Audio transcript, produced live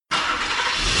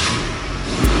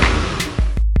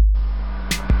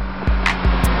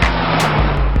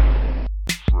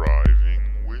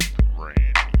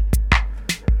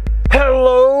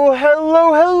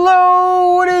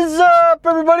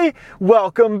everybody.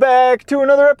 Welcome back to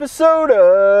another episode of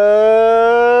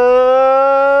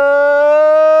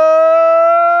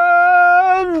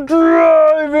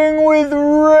Driving with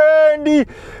Randy.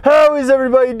 How is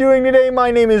everybody doing today?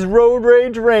 My name is Road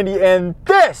Rage Randy, and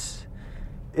this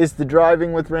is the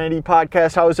Driving with Randy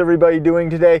podcast. How is everybody doing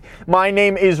today? My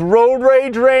name is Road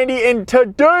Rage Randy, and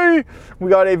today we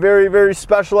got a very, very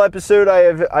special episode.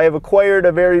 I have acquired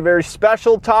a very, very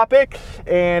special topic,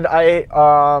 and I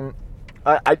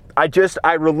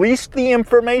released the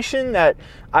information that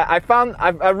I found.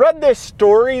 I read this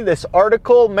story, this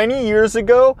article many years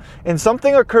ago, and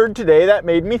something occurred today that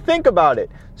made me think about it.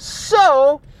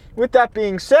 So, with that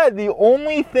being said, the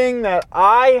only thing that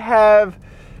I have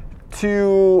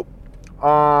to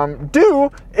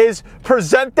do is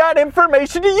present that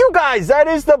information to you guys. That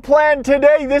is the plan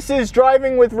today. This is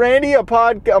Driving with Randy,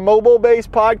 a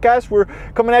mobile-based podcast. We're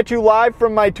coming at you live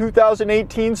from my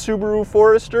 2018 Subaru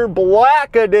Forester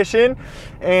Black Edition,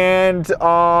 and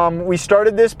we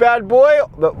started this bad boy,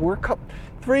 but we're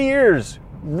 3 years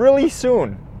really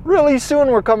soon. Really soon,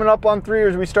 we're coming up on 3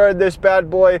 years. We started this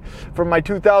bad boy from my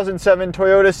 2007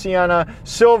 Toyota Sienna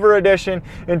Silver Edition,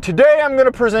 and today I'm going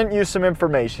to present you some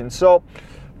information. So,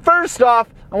 first off,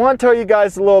 I want to tell you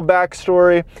guys a little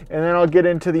backstory, and then I'll get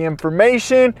into the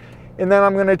information, and then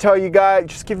I'm going to tell you guys,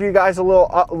 just give you guys a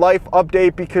little life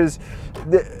update, because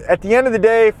at the end of the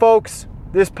day, folks,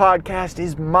 this podcast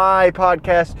is my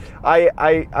podcast. I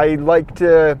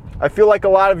feel like a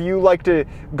lot of you like to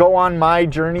go on my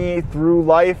journey through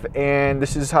life, and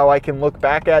this is how I can look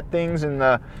back at things in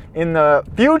the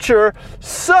future.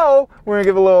 So we're gonna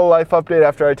give a little life update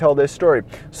after I tell this story.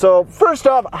 So first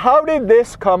off, how did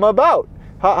this come about?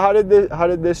 How did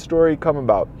this story come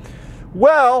about?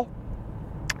 Well,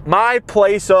 my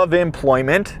place of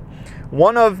employment,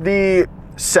 one of the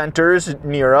centers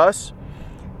near us,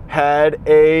 had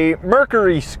a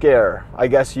mercury scare, I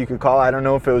guess you could call it. I don't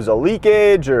know if it was a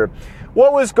leakage or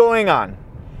what was going on.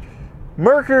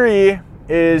 Mercury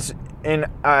is, and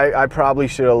I probably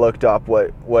should have looked up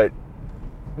what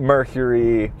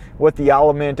mercury, what the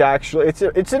element actually, it's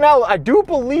an element. I do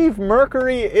believe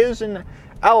mercury is an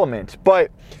element,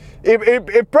 but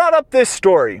it brought up this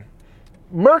story.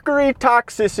 Mercury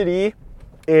toxicity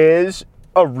is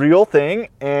a real thing,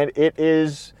 and it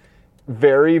is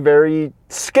very, very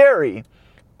scary,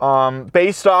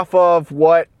 based off of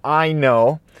what I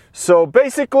know. So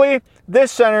basically,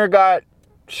 this center got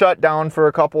shut down for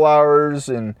a couple hours,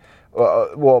 and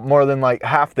more than like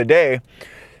half the day.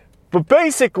 But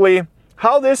basically,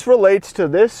 how this relates to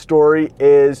this story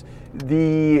is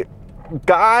the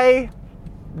guy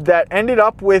that ended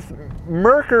up with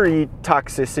mercury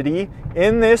toxicity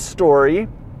in this story.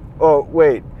 Oh,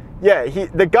 wait. Yeah,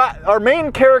 the guy, our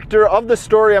main character of the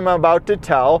story I'm about to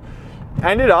tell,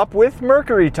 ended up with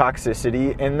mercury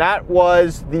toxicity, and that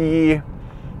was the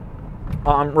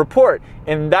report.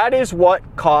 And that is what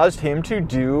caused him to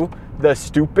do the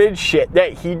stupid shit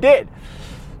that he did.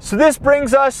 So this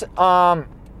brings us,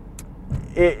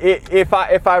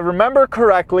 if I remember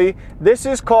correctly, this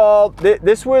is called,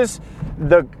 this was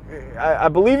the, I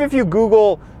believe if you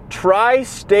Google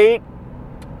Tri-State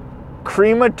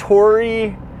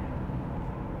Crematory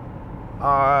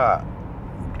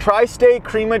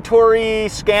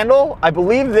scandal, I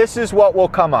believe this is what will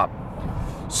come up.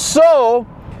 So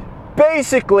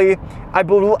basically,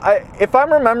 if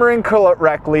I'm remembering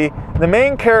correctly, the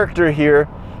main character here,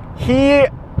 he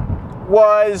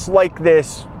was like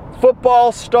this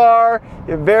football star,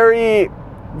 a very,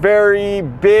 very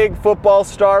big football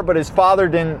star, but his father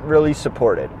didn't really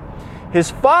support it. His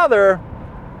father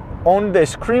owned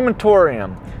this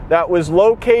crematorium that was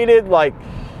located like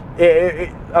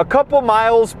a couple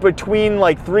miles between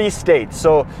like 3 states.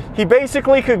 So he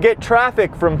basically could get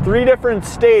traffic from 3 different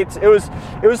states. It was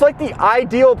like the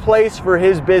ideal place for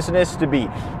his business to be.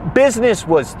 Business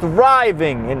was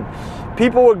thriving, and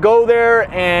people would go there,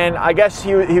 and I guess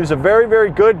he was a very, very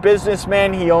good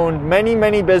businessman. He owned many,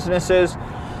 many businesses.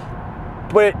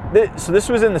 But so this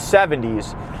was in the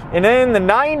 70s. And then in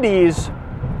the 90s,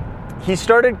 he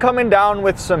started coming down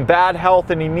with some bad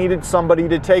health, and he needed somebody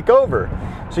to take over.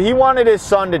 So he wanted his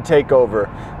son to take over.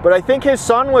 But I think his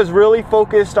son was really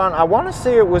focused on, I want to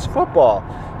say it was football.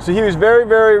 So he was very,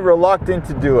 very reluctant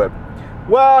to do it.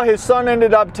 Well, his son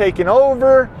ended up taking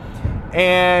over,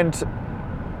 and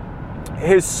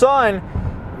his son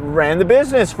ran the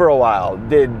business for a while,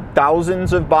 did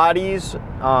thousands of bodies.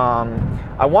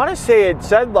 I want to say it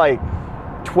said like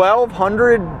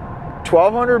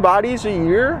 1,200 bodies a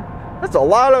year. That's a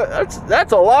lot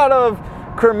of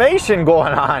cremation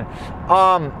going on.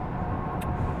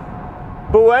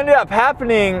 But what ended up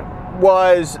happening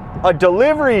was a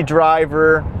delivery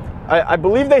driver I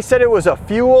believe they said it was a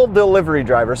fuel delivery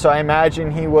driver, so I imagine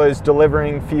he was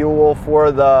delivering fuel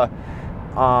for the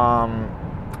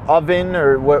oven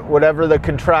or whatever the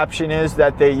contraption is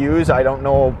that they use. I don't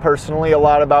know personally a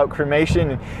lot about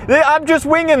cremation. I'm just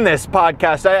winging this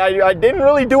podcast. I didn't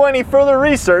really do any further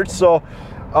research, so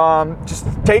just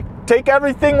take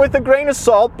everything with a grain of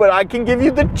salt, but I can give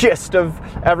you the gist of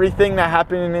everything that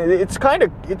happened. It's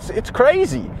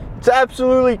crazy. It's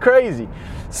absolutely crazy.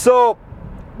 So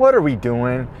what are we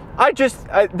doing?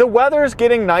 The weather's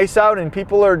getting nice out and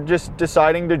people are just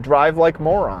deciding to drive like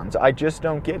morons. I just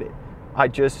don't get it.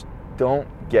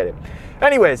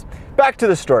 Anyways, back to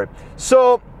the story.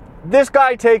 So this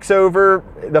guy takes over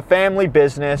the family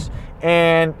business,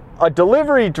 and a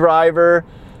delivery driver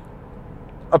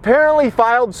apparently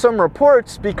filed some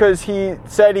reports because he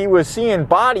said he was seeing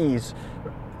bodies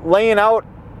laying out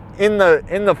in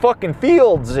the fucking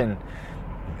fields, and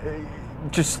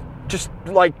just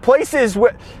like places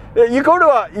where you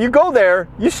go there.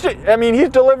 He's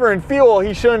delivering fuel.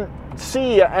 He shouldn't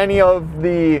see any of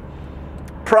the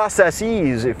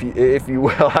processes, if you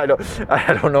will. I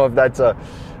don't know if that's a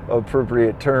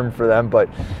appropriate term for them, but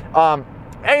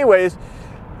anyways,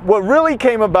 what really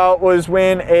came about was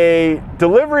when a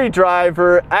delivery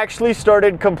driver actually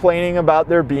started complaining about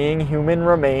there being human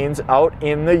remains out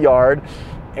in the yard,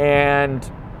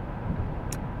 and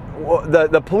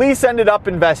the police ended up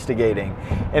investigating,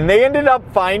 and they ended up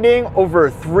finding over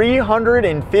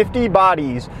 350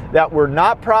 bodies that were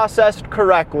not processed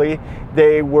correctly.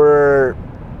 They were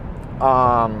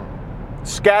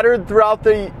scattered throughout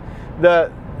the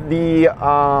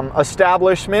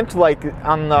establishment, like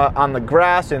on the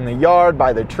grass, in the yard,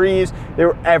 by the trees. They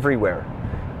were everywhere.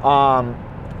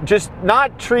 Just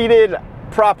not treated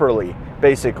properly,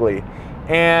 basically.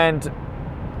 And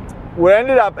what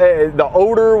ended up, the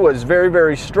odor was very,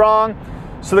 very strong.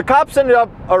 So the cops ended up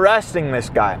arresting this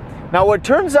guy. Now, what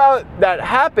turns out that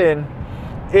happened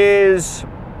is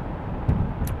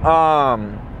our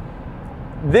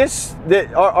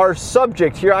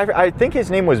subject here, I think his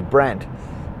name was Brent.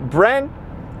 Brent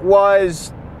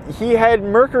he had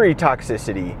mercury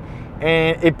toxicity,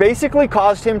 and it basically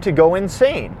caused him to go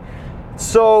insane.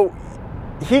 So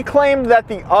he claimed that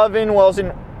the oven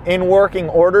wasn't in working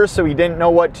order, so he didn't know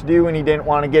what to do and he didn't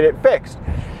want to get it fixed.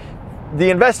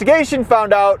 The investigation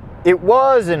found out it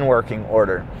was in working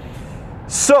order.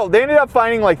 So they ended up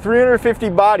finding like 350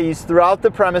 bodies throughout the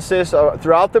premises,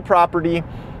 throughout the property,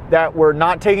 that were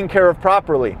not taken care of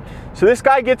properly. So this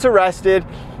guy gets arrested.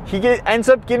 He ends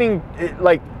up getting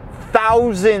like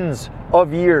thousands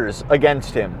of years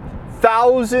against him.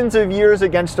 Thousands of years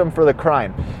against him for the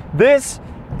crime. This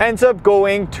ends up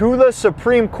going to the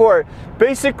Supreme Court.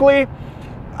 Basically,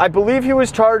 I believe he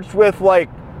was charged with like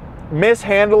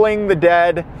mishandling the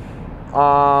dead,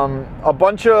 a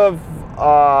bunch of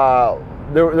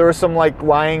there was some like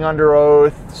lying under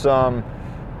oath, some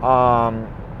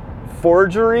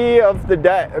forgery of the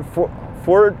dead,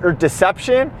 or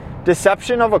deception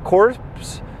of a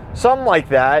corpse, something like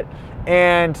that,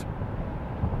 and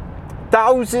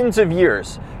thousands of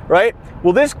years, right?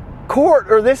 Well, this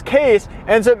case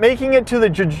ends up making it to the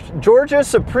Georgia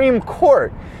Supreme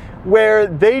Court, where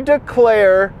they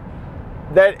declare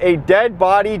that a dead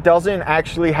body doesn't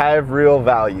actually have real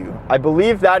value. I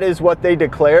believe that is what they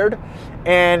declared,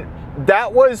 and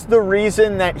that was the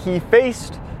reason that he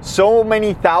faced so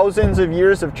many thousands of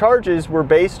years of charges, were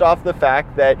based off the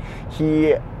fact that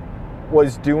he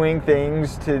was doing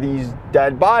things to these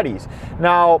dead bodies.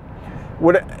 Now,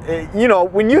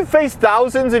 when you face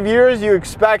thousands of years, you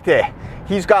expect,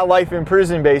 he's got life in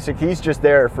prison, basically. He's just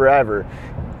there forever.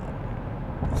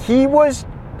 He was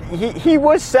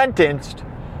sentenced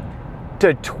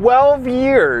to 12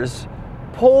 years,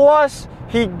 plus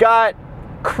he got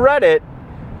credit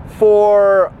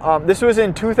for, this was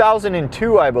in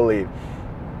 2002, I believe,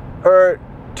 or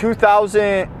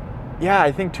 2000, yeah,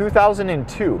 I think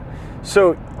 2002.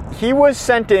 So he was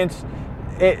sentenced,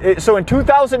 so in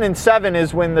 2007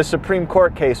 is when the Supreme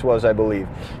Court case was, I believe.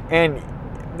 And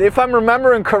if I'm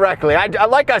remembering correctly,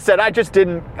 like I said, I just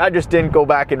didn't go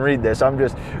back and read this. I'm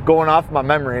just going off my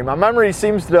memory. My memory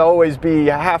seems to always be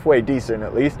halfway decent,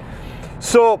 at least.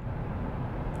 So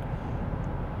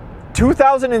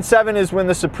 2007 is when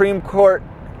the Supreme Court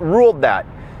ruled that.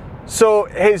 So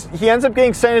he ends up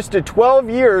getting sentenced to 12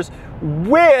 years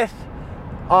with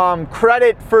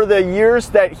credit for the years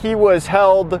that he was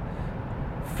held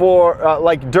for,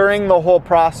 like during the whole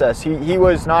process. He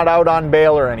was not out on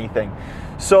bail or anything.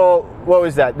 So what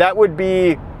was that? That would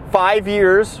be 5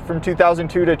 years from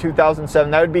 2002 to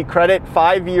 2007. That would be credit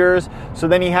 5 years. So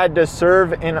then he had to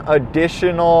serve an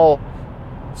additional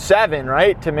 7,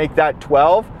 right, to make that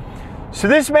 12. So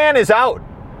this man is out.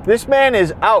 This man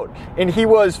is out, and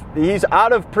he's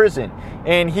out of prison,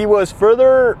 and he was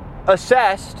further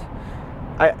assessed.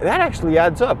 That actually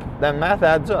adds up. That math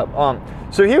adds up.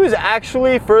 So he was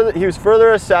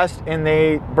further assessed, and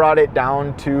they brought it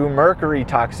down to mercury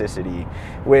toxicity,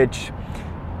 which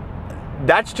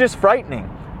that's just frightening.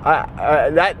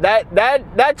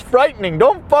 That's frightening.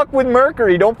 Don't fuck with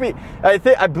mercury. Don't be.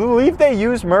 I believe they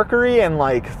use mercury in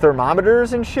like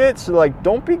thermometers and shit. So like,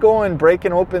 don't be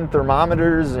breaking open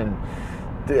thermometers, and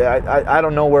I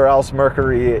don't know where else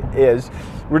mercury is.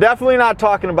 We're definitely not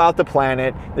talking about the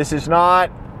planet. This is not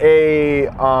a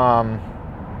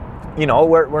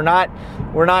we're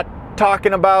not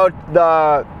talking about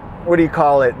the, what do you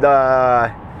call it,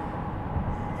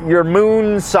 your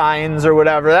moon signs or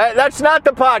whatever. That's not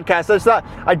the podcast. That's not.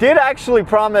 I did actually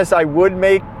promise I would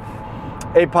make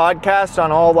a podcast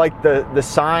on all like the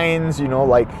signs,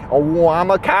 like, oh,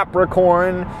 I'm a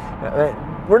Capricorn.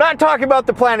 We're not talking about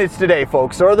the planets today,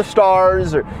 folks, or the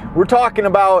stars. We're talking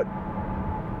about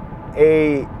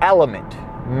a element,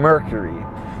 mercury.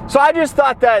 So I just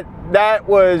thought that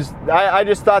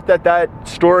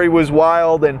story was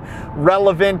wild and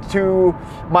relevant to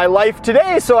my life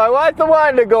today. So I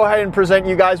wanted to go ahead and present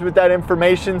you guys with that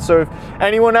information. So if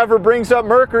anyone ever brings up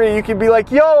mercury, you can be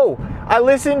like, yo, I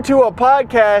listened to a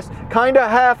podcast, kind of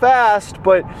half-assed,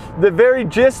 but the very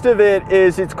gist of it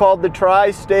is it's called the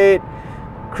Tri-State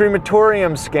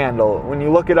Crematorium Scandal when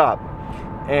you look it up.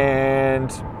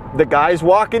 And the guy's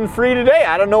walking free today.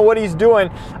 I don't know what he's doing.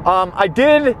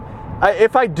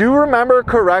 If I do remember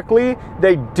correctly,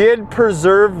 they did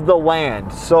preserve the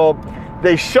land. So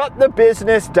they shut the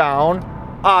business down,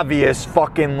 obvious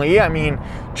fuckingly. I mean,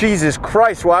 Jesus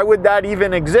Christ, why would that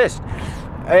even exist?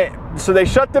 So they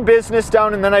shut the business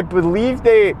down, and then I believe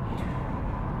they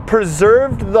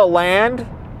preserved the land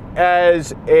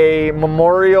as a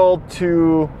memorial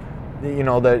to,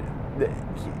 the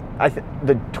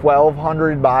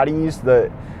 1,200 bodies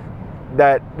that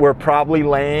were probably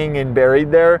laying and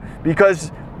buried there,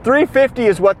 because 350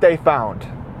 is what they found.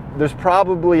 There's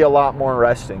probably a lot more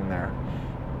resting there.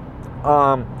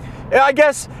 I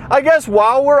guess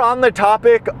while we're on the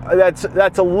topic, that's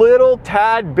a little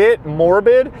tad bit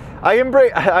morbid.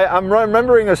 I'm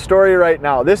remembering a story right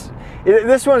now. This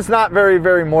one's not very,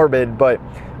 very morbid, but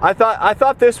I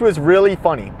thought this was really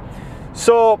funny.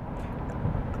 So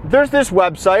there's this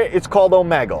website. It's called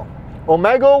Omegle.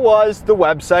 Omegle was the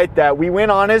website that we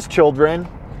went on as children,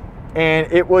 and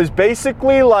it was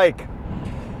basically like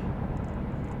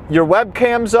your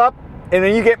webcam's up, and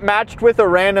then you get matched with a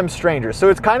random stranger. So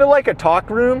it's kind of like a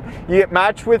talk room. You get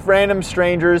matched with random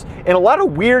strangers, and a lot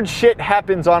of weird shit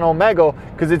happens on Omegle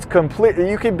because it's complete.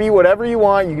 You can be whatever you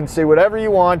want. You can say whatever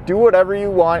you want, do whatever you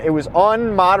want. It was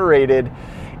unmoderated,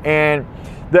 and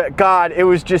it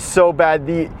was just so bad.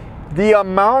 The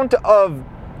amount of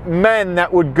men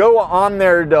that would go on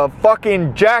there to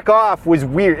fucking jack off was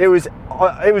weird. It was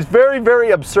very,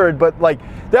 very absurd, but like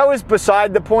that was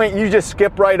beside the point. You just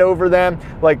skip right over them.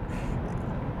 Like,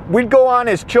 we'd go on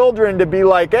as children to be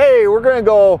like, hey, we're gonna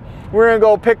go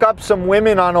pick up some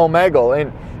women on Omegle,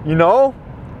 and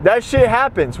that shit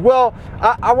happens. Well,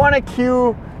 I want to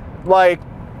cue, like,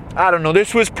 I don't know,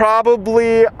 this was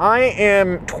probably, I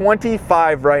am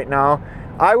 25 right now.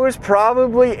 I was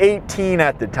probably 18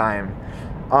 at the time.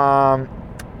 I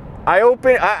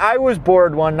was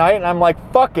bored one night, and I'm like,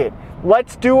 fuck it.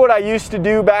 Let's do what I used to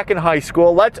do back in high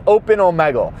school. Let's open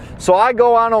Omegle. So I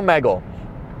go on Omegle.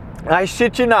 I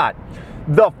shit you not.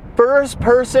 The first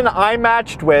person I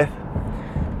matched with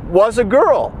was a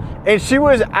girl, and she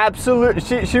was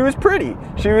she was pretty.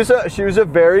 She was a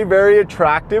very, very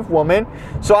attractive woman.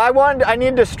 So I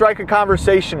needed to strike a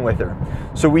conversation with her.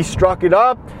 So we struck it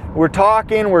up. We're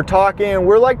talking.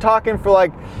 We're like talking for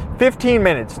like 15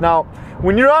 minutes. Now,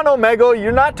 when you're on Omegle,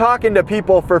 you're not talking to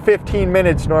people for 15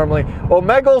 minutes normally.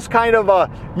 Omegle's kind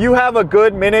of you have a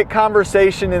good minute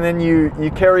conversation, and then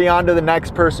you carry on to the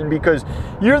next person, because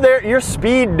you're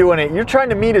speed doing it. You're trying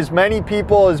to meet as many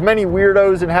people, as many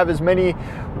weirdos, and have as many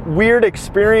weird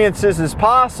experiences as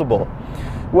possible.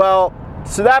 Well,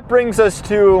 so that brings us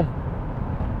to,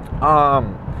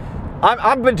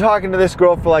 I've been talking to this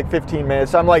girl for like 15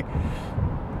 minutes. I'm like,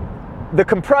 the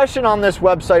compression on this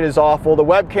website is awful. The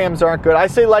webcams aren't good. I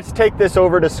say, let's take this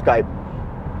over to Skype.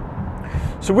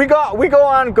 So we go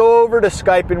over to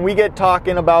Skype, and we get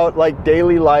talking about like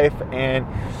daily life. And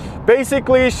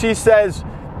basically she says,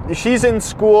 she's in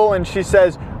school, and she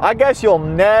says, I guess you'll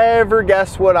never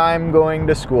guess what I'm going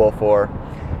to school for.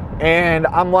 And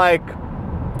I'm like,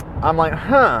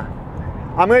 huh.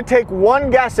 I'm going to take one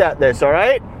guess at this, all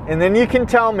right? And then you can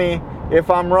tell me if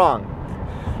I'm wrong.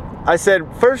 I said,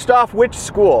 first off, which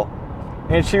school?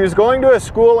 And she was going to a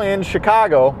school in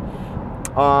Chicago.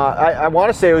 I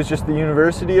want to say it was just the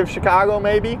University of Chicago,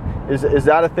 maybe. Is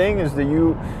that a thing? Is the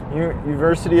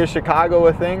University of Chicago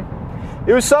a thing?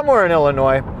 It was somewhere in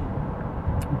Illinois.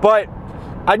 But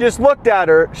I just looked at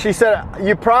her. She said,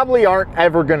 you probably aren't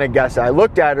ever going to guess it. I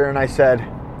looked at her and I said,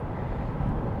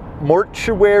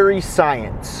 mortuary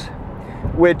science.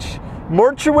 Which,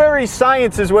 mortuary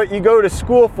science is what you go to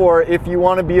school for if you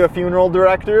want to be a funeral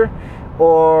director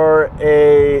or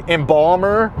a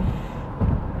embalmer.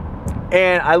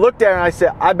 And I looked at her and I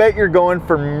said, I bet you're going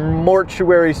for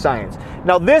mortuary science.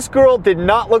 Now, this girl did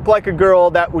not look like a girl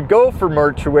that would go for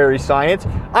mortuary science.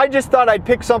 I just thought I'd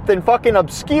pick something fucking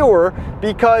obscure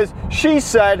because she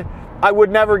said I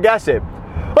would never guess it.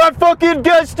 I fucking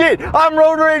guessed it. I'm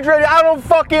road rage ready. I don't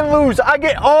fucking lose. I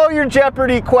get all your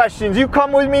Jeopardy questions. You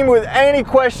come with me with any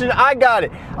question, I got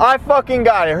it. I fucking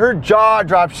got it. Her jaw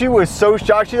dropped. She was so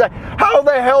shocked. She's like, how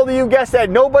the hell do you guess that?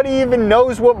 Nobody even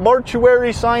knows what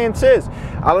mortuary science is.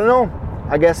 I don't know.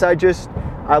 I guess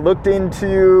I looked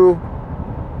into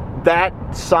that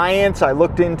science. I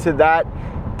looked into that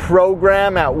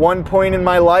program at one point in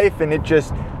my life, and it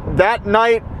just, that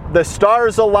night, the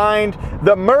stars aligned,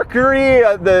 the Mercury,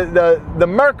 the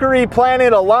Mercury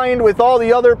planet aligned with all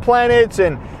the other planets,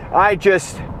 and I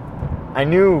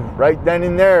knew right then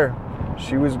and there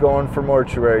she was going for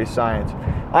mortuary science.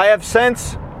 I have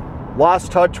since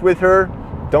lost touch with her,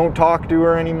 don't talk to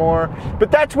her anymore,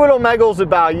 but that's what Omegle's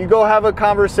about. You go have a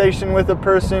conversation with a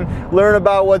person, learn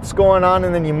about what's going on,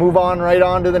 and then you move on right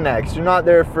on to the next. You're not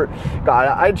there for, God,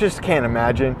 I just can't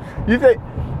imagine. You think,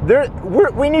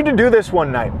 we need to do this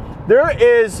one night. There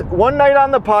is one night on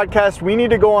the podcast, we need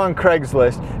to go on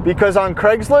Craigslist, because on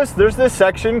Craigslist, there's this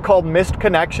section called Missed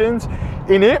Connections,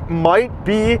 and it might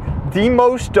be the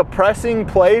most depressing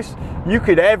place you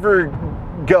could ever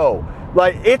go.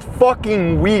 Like, it's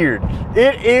fucking weird.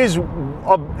 It's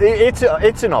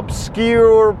an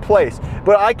obscure place,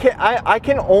 but I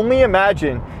can only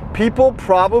imagine people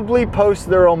probably post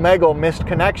their Omegle missed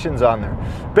connections on there.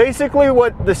 Basically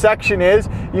what the section is,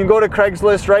 you can go to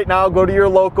Craigslist right now, go to your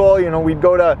local,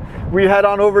 we'd head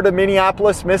on over to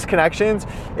Minneapolis missed connections,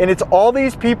 and it's all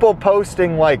these people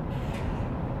posting like,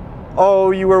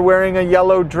 oh, you were wearing a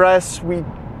yellow dress, we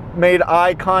made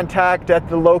eye contact at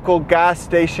the local gas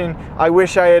station, I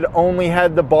wish I had only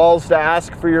had the balls to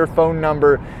ask for your phone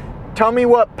number, tell me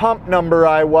what pump number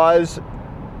I was,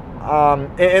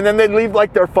 and then they leave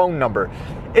like their phone number.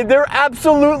 They're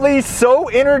absolutely so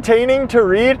entertaining to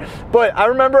read, but I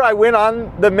remember I went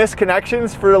on the Missed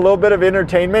Connections for a little bit of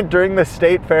entertainment during the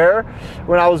state fair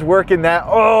when I was working that.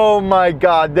 Oh my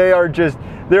God, they're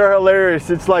hilarious.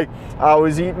 It's like, I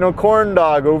was eating a corn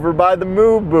dog over by the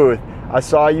Moo booth. I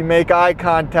saw you make eye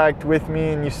contact with me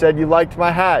and you said you liked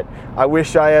my hat. I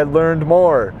wish I had learned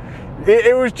more.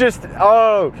 It was just,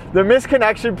 the Missed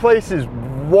Connection place is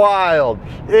wild.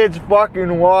 It's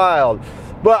fucking wild.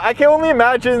 But I can only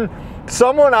imagine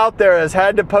someone out there has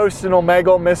had to post an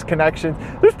Omegle Missed Connections.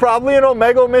 There's probably an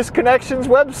Omegle Missed Connections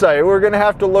website. We're going to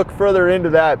have to look further into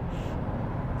that.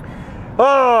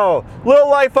 Oh, little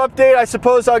life update. I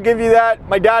suppose I'll give you that.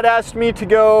 My dad asked me to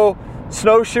go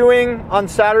snowshoeing on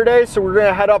Saturday, so we're going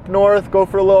to head up north, go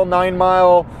for a little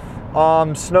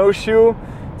 9-mile snowshoe.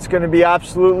 It's going to be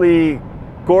absolutely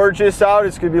gorgeous out.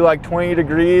 It's going to be like 20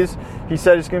 degrees. He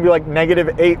said it's going to be like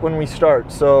 -8 when we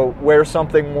start, so wear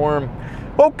something warm.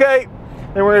 Okay,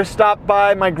 and we're going to stop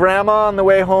by my grandma on the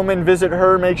way home and visit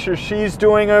her, make sure she's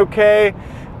doing okay.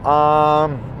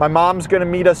 My mom's going to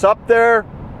meet us up there.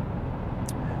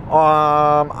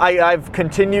 I've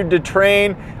continued to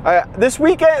train. This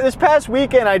past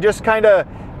weekend, I just kind of,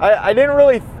 I didn't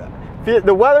really,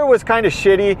 the weather was kind of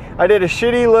shitty. I did a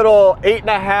shitty little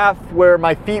 8.5 where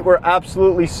my feet were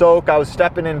absolutely soaked. I was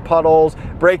stepping in puddles,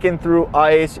 breaking through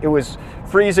ice. It was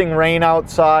freezing rain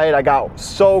outside. I got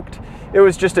soaked. It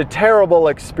was just a terrible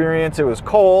experience. It was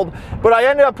cold, but I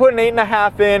ended up putting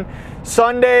 8.5 in.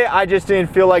 Sunday, I just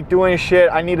didn't feel like doing shit.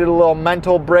 I needed a little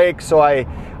mental break, so I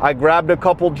grabbed a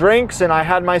couple drinks and I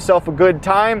had myself a good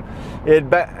time.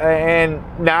 And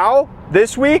now,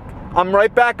 this week, I'm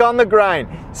right back on the grind.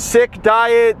 Sick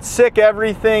diet, sick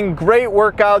everything, great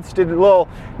workouts. Did a little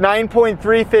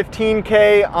 9.3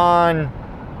 15K on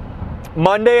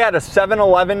Monday at a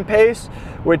 7:11 pace,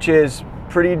 which is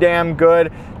pretty damn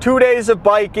good. 2 days of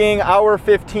biking, hour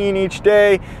 15 each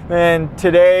day. And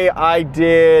today I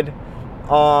did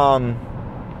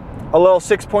a little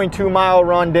 6.2 mile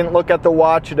run. Didn't look at the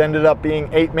watch. It ended up being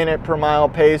 8 minute per mile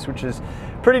pace, which is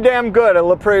pretty damn good. I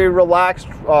look pretty relaxed,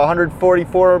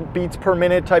 144 beats per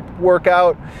minute type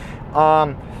workout.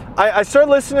 I started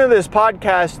listening to this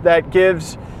podcast that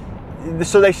gives,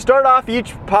 so they start off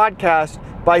each podcast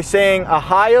by saying a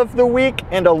high of the week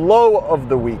and a low of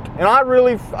the week. And I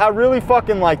really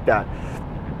fucking like that.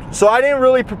 So I didn't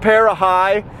really prepare a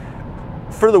high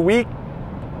for the week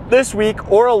this week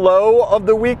or a low of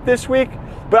the week this week,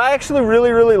 but I actually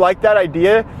really like that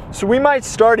idea. So we might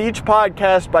start each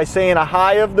podcast by saying a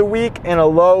high of the week and a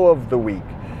low of the week.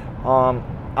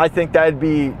 I think that'd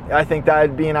be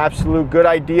an absolute good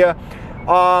idea.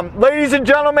 Ladies and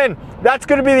gentlemen, that's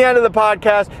going to be the end of the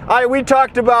podcast. We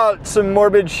talked about some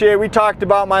morbid shit. We talked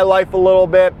about my life a little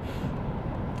bit.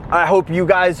 I hope you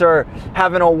guys are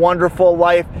having a wonderful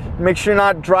life. Make sure you're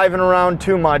not driving around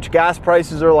too much. Gas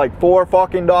prices are like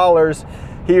 $4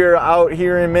 out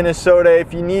here in Minnesota.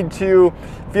 If you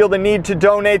feel the need to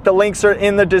donate, the links are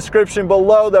in the description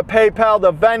below. The PayPal,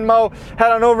 the Venmo.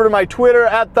 Head on over to my Twitter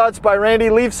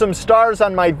 @ThoughtsByRandy. Leave some stars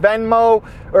on my Venmo,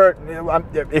 or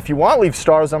if you want, leave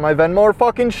stars on my Venmo, or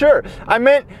fucking sure. I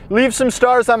meant leave some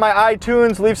stars on my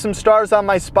iTunes. Leave some stars on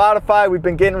my Spotify. We've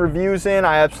been getting reviews in.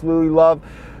 I absolutely love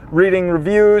reading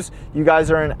reviews. You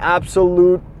guys are an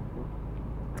absolute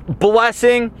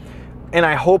blessing, and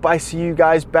I hope I see you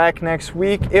guys back next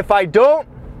week. If I don't,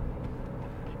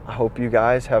 I hope you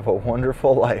guys have a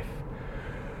wonderful life.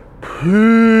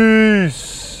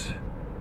 Peace.